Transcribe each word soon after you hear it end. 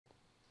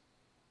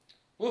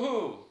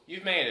Woohoo!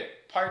 You've made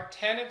it. Part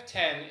 10 of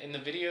 10 in the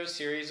video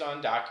series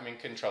on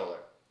Document Controller.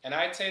 And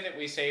I'd say that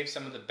we saved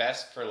some of the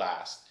best for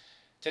last.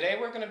 Today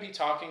we're going to be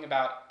talking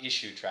about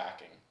issue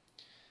tracking.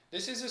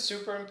 This is a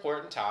super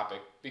important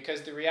topic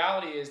because the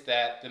reality is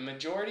that the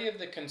majority of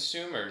the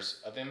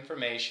consumers of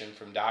information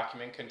from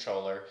Document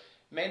Controller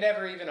may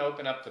never even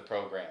open up the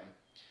program.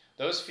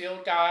 Those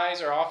field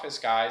guys or office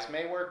guys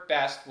may work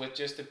best with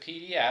just a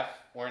PDF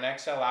or an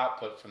Excel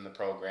output from the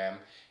program,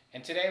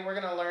 and today we're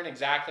going to learn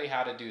exactly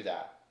how to do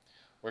that.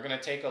 We're going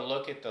to take a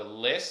look at the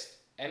list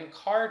and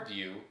card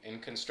view in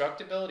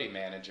Constructability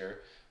Manager,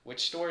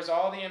 which stores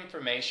all the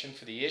information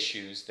for the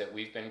issues that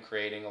we've been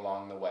creating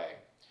along the way.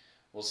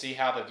 We'll see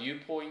how the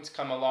viewpoints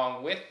come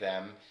along with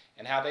them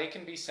and how they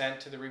can be sent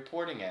to the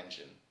reporting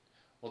engine.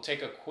 We'll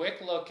take a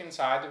quick look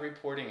inside the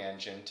reporting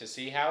engine to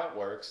see how it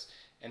works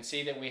and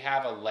see that we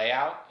have a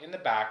layout in the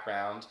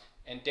background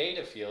and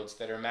data fields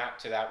that are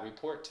mapped to that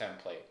report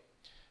template.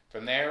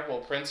 From there,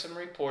 we'll print some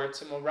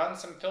reports and we'll run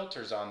some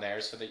filters on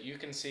there so that you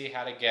can see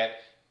how to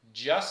get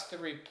just the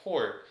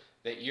report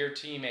that your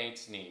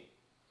teammates need.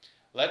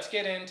 Let's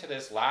get into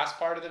this last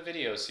part of the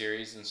video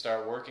series and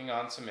start working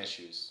on some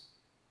issues.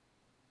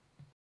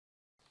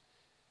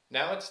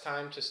 Now it's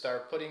time to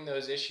start putting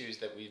those issues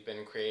that we've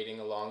been creating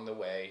along the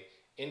way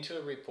into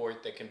a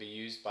report that can be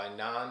used by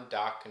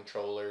non-Doc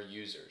Controller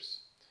users.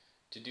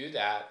 To do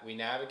that, we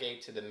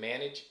navigate to the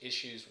Manage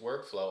Issues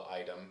Workflow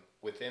item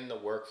within the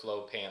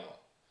Workflow panel.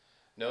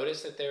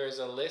 Notice that there is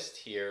a list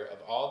here of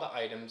all the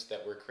items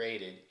that were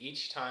created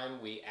each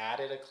time we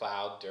added a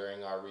cloud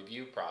during our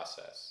review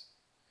process.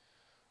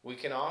 We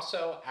can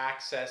also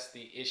access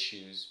the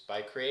issues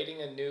by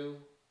creating a new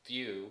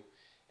view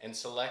and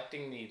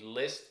selecting the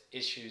List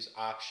Issues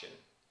option.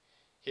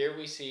 Here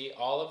we see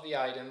all of the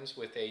items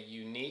with a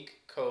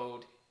unique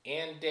code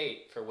and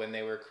date for when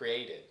they were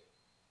created.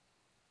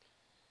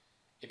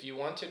 If you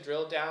want to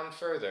drill down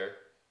further,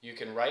 you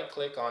can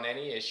right-click on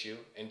any issue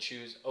and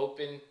choose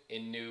Open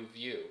in New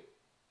View.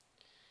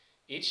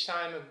 Each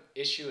time an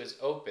issue is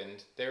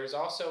opened, there is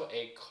also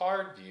a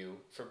card view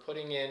for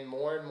putting in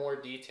more and more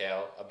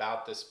detail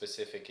about the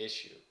specific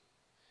issue.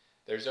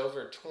 There's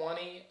over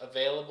 20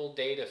 available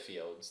data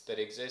fields that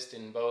exist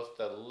in both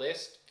the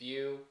list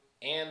view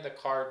and the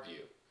card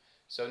view,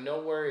 so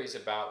no worries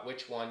about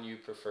which one you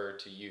prefer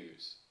to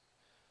use.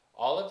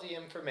 All of the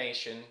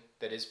information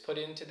that is put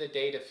into the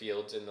data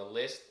fields in the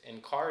list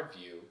and card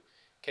view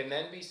can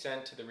then be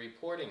sent to the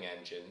reporting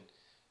engine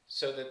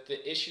so that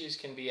the issues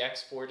can be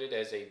exported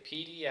as a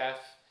PDF,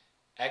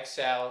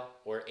 Excel,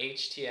 or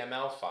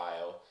HTML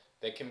file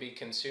that can be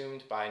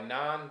consumed by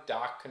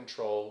non-Doc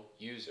Control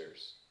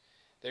users.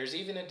 There's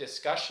even a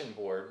discussion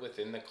board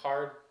within the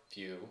card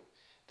view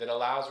that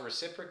allows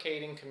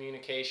reciprocating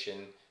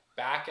communication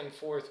back and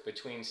forth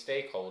between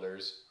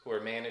stakeholders who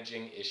are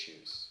managing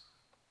issues.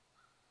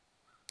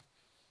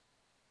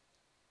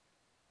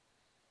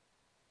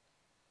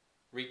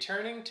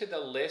 Returning to the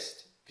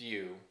list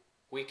view,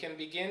 we can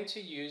begin to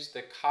use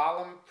the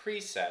column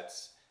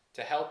presets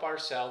to help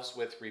ourselves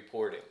with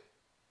reporting.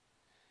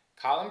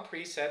 Column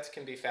presets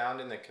can be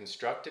found in the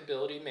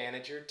Constructability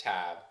Manager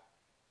tab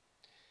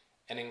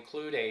and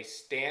include a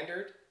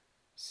standard,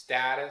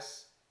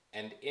 status,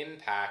 and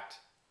impact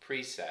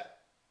preset.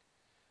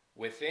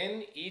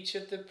 Within each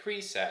of the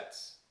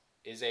presets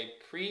is a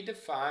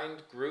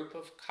predefined group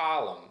of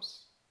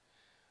columns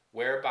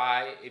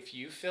whereby if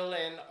you fill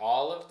in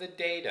all of the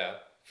data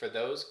for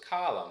those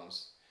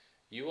columns,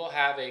 you will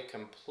have a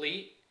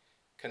complete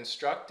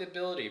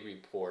constructability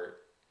report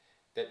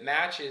that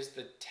matches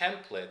the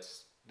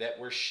templates that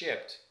were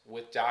shipped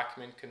with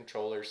Document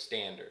Controller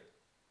Standard.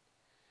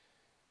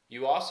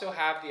 You also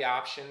have the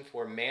option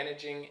for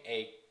managing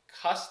a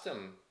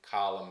custom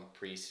column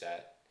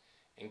preset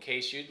in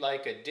case you'd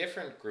like a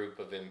different group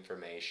of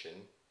information,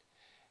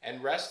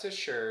 and rest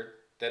assured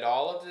that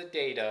all of the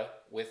data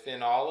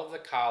within all of the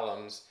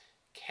columns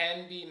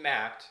can be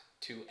mapped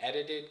to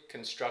edited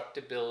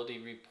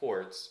constructability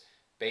reports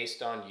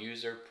based on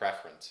user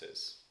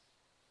preferences.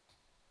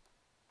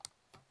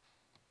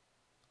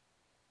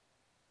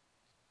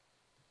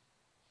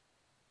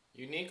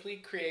 Uniquely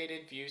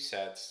created view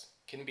sets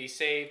can be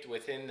saved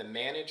within the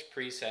Manage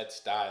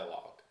Presets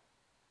dialog.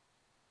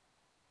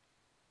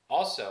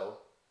 Also,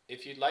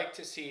 if you'd like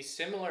to see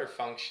similar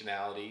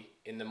functionality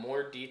in the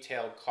more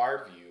detailed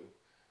card view,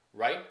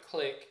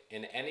 right-click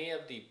in any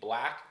of the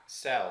black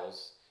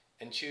cells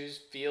and choose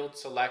Field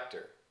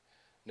Selector.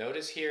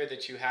 Notice here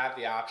that you have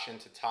the option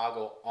to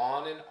toggle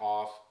on and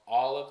off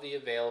all of the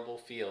available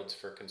fields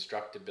for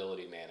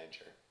Constructability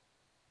Manager.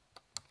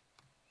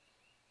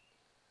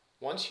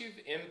 Once you've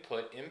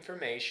input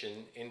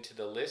information into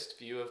the list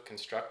view of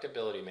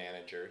Constructability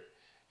Manager,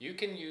 you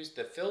can use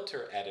the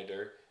filter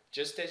editor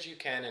just as you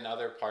can in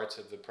other parts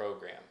of the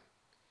program.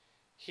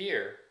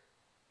 Here,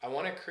 I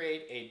want to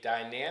create a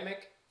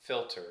dynamic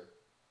filter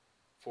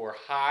for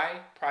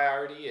high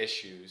priority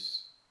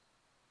issues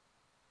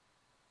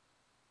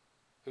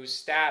whose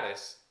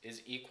status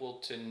is equal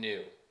to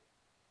new.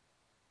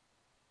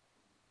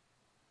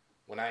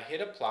 When I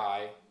hit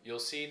apply, you'll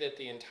see that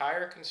the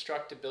entire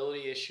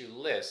constructability issue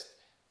list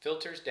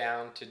filters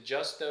down to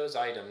just those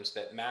items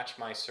that match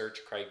my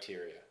search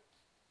criteria.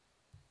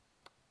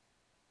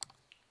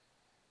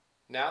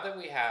 Now that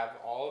we have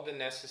all of the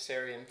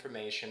necessary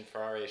information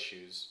for our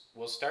issues,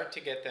 we'll start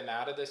to get them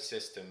out of the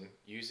system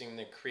using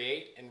the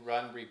Create and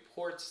Run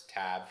Reports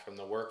tab from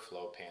the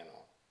Workflow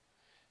panel.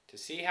 To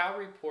see how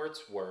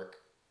reports work,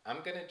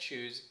 I'm going to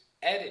choose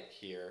Edit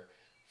here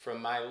from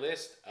my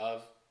list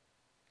of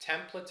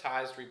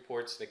templatized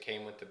reports that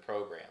came with the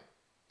program.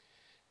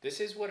 This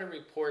is what a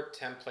report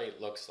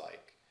template looks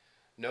like.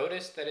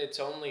 Notice that it's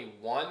only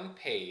one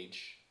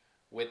page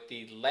with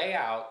the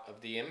layout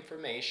of the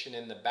information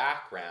in the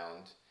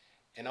background,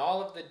 and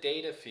all of the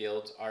data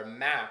fields are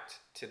mapped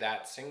to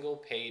that single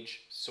page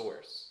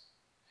source.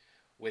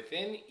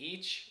 Within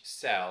each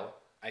cell,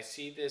 I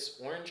see this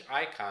orange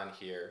icon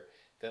here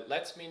that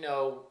lets me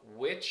know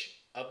which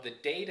of the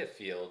data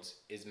fields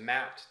is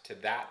mapped to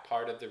that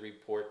part of the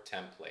report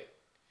template.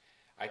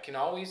 I can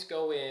always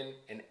go in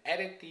and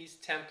edit these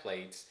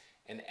templates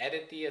and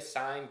edit the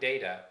assigned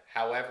data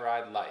however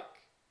I'd like.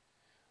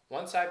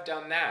 Once I've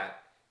done that,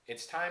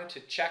 it's time to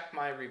check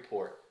my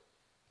report.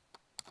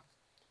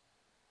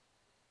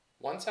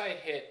 Once I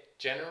hit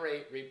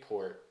Generate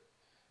Report,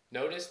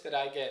 notice that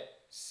I get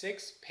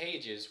 6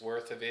 pages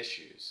worth of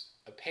issues,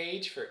 a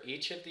page for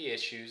each of the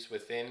issues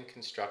within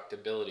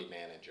Constructability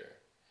Manager.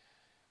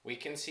 We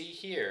can see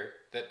here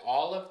that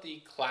all of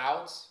the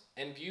clouds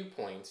and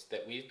viewpoints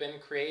that we've been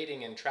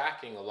creating and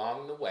tracking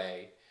along the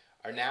way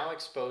are now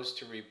exposed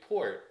to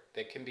report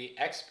that can be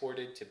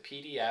exported to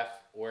PDF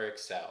or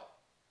Excel.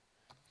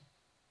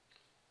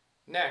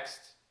 Next,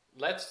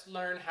 let's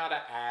learn how to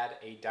add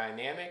a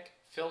dynamic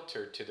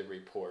filter to the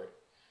report,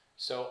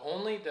 so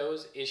only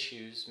those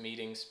issues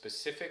meeting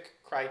specific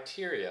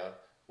criteria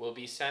will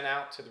be sent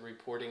out to the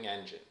reporting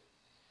engine.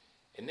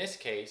 In this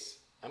case,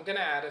 I'm going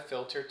to add a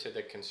filter to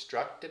the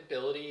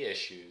constructability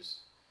issues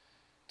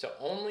to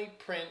only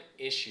print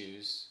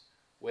issues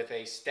with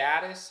a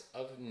status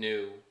of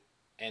new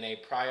and a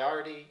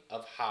priority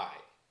of high.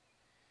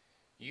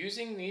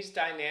 Using these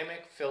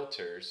dynamic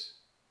filters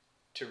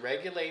to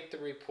regulate the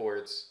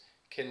reports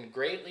can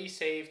greatly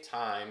save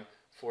time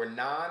for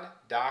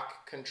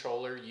non-doc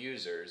controller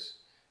users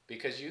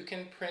because you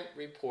can print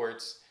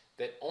reports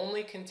that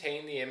only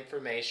contain the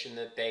information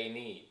that they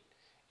need.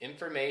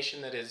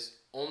 Information that is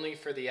only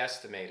for the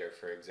estimator,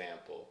 for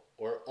example,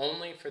 or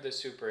only for the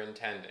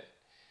superintendent.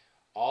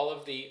 All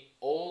of the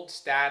old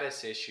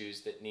status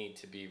issues that need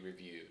to be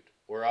reviewed,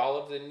 or all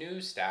of the new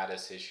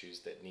status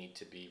issues that need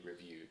to be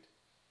reviewed.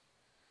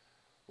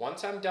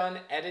 Once I'm done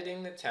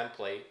editing the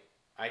template,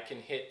 I can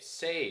hit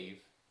Save,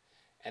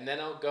 and then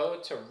I'll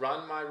go to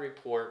run my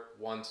report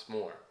once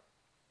more.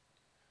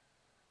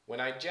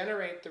 When I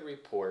generate the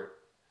report,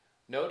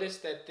 notice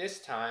that this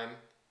time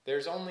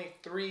there's only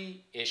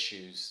 3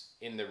 issues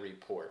in the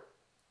report.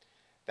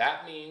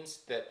 That means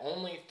that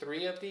only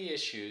 3 of the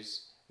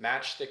issues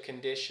match the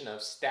condition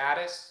of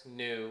status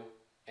new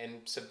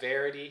and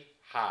severity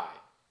high.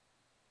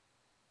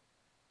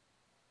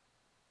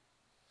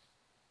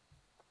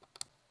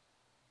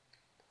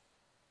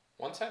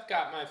 Once I've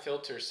got my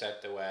filter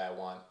set the way I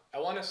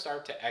want to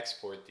start to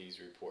export these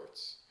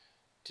reports.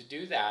 To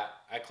do that,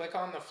 I click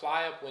on the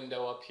fly up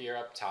window up here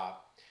up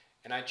top,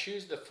 and I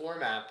choose the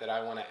format that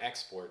I want to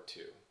export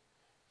to.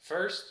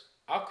 First,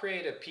 I'll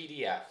create a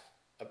PDF,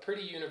 a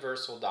pretty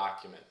universal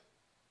document.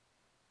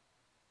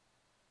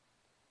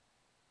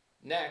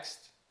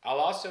 Next, I'll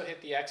also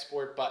hit the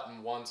export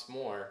button once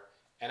more,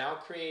 and I'll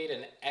create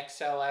an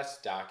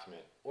XLS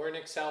document or an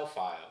Excel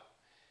file.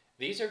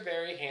 These are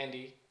very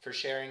handy for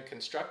sharing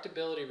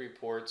constructability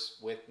reports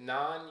with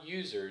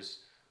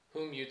non-users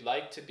whom you'd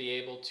like to be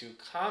able to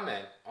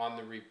comment on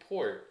the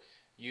report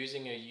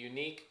using a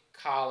unique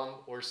column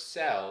or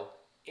cell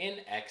in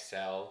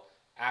Excel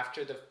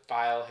after the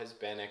file has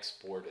been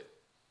exported.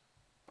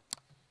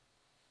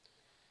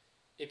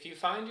 If you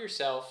find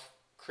yourself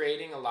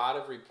creating a lot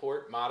of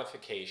report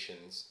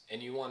modifications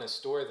and you want to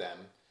store them,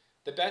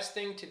 the best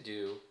thing to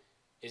do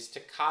is to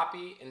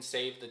copy and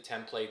save the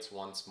templates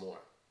once more.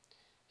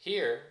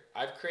 Here,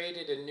 I've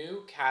created a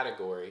new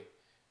category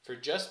for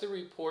just the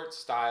report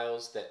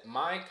styles that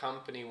my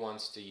company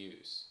wants to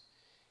use.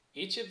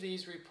 Each of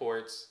these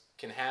reports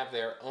can have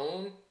their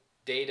own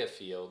data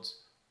fields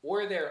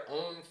or their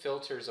own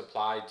filters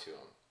applied to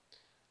them.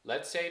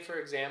 Let's say, for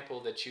example,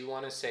 that you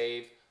want to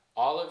save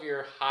all of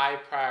your high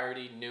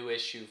priority new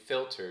issue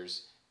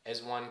filters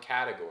as one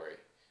category.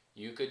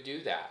 You could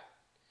do that.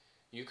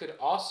 You could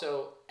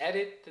also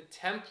edit the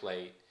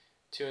template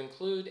to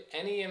include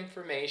any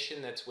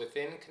information that's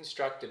within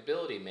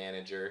Constructability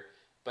Manager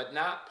but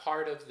not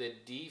part of the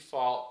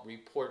default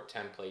report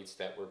templates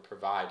that were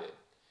provided.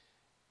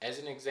 As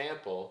an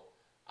example,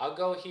 I'll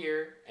go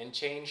here and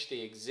change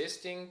the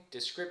existing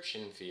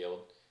description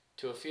field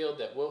to a field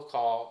that we'll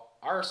call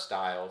our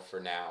style for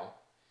now,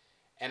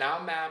 and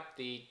I'll map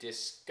the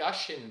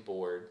discussion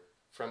board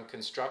from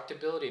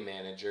Constructability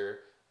Manager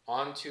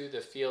onto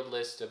the field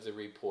list of the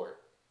report.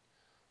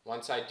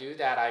 Once I do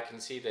that, I can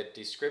see that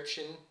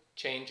description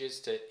changes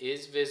to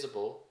is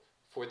visible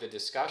for the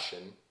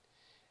discussion.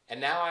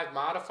 And now I've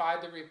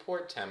modified the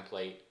report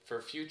template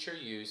for future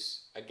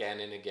use again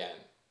and again.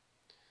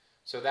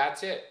 So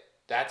that's it.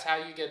 That's how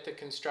you get the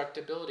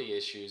constructability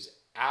issues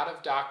out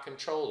of Doc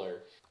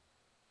Controller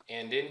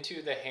and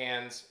into the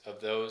hands of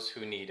those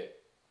who need it.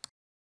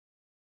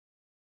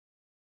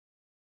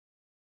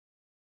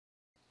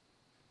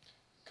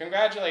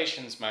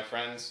 Congratulations, my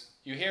friends.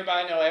 You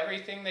hereby know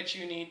everything that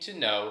you need to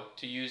know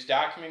to use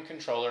Document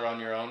Controller on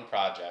your own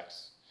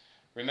projects.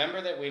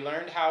 Remember that we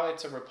learned how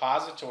it's a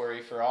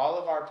repository for all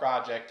of our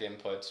project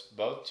inputs,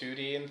 both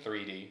 2D and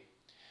 3D.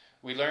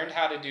 We learned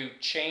how to do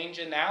change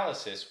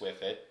analysis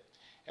with it,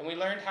 and we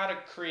learned how to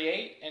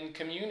create and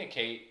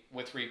communicate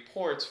with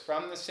reports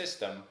from the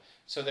system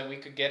so that we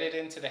could get it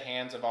into the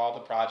hands of all the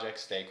project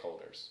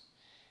stakeholders.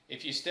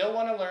 If you still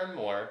want to learn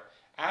more,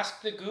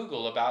 ask the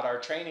Google about our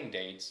training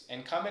dates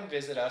and come and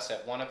visit us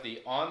at one of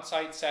the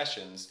on-site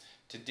sessions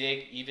to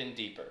dig even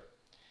deeper.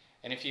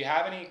 And if you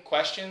have any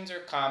questions or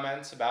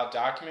comments about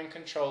Document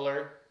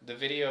Controller, the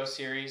video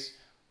series,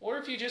 or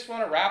if you just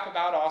want to rap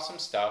about awesome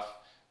stuff,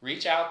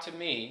 reach out to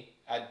me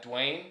at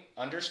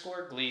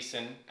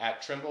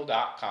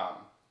Dwayne_Gleason@Trimble.com.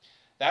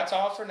 That's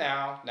all for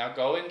now. Now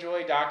go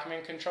enjoy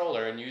Document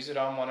Controller and use it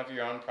on one of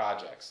your own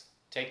projects.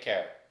 Take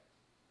care.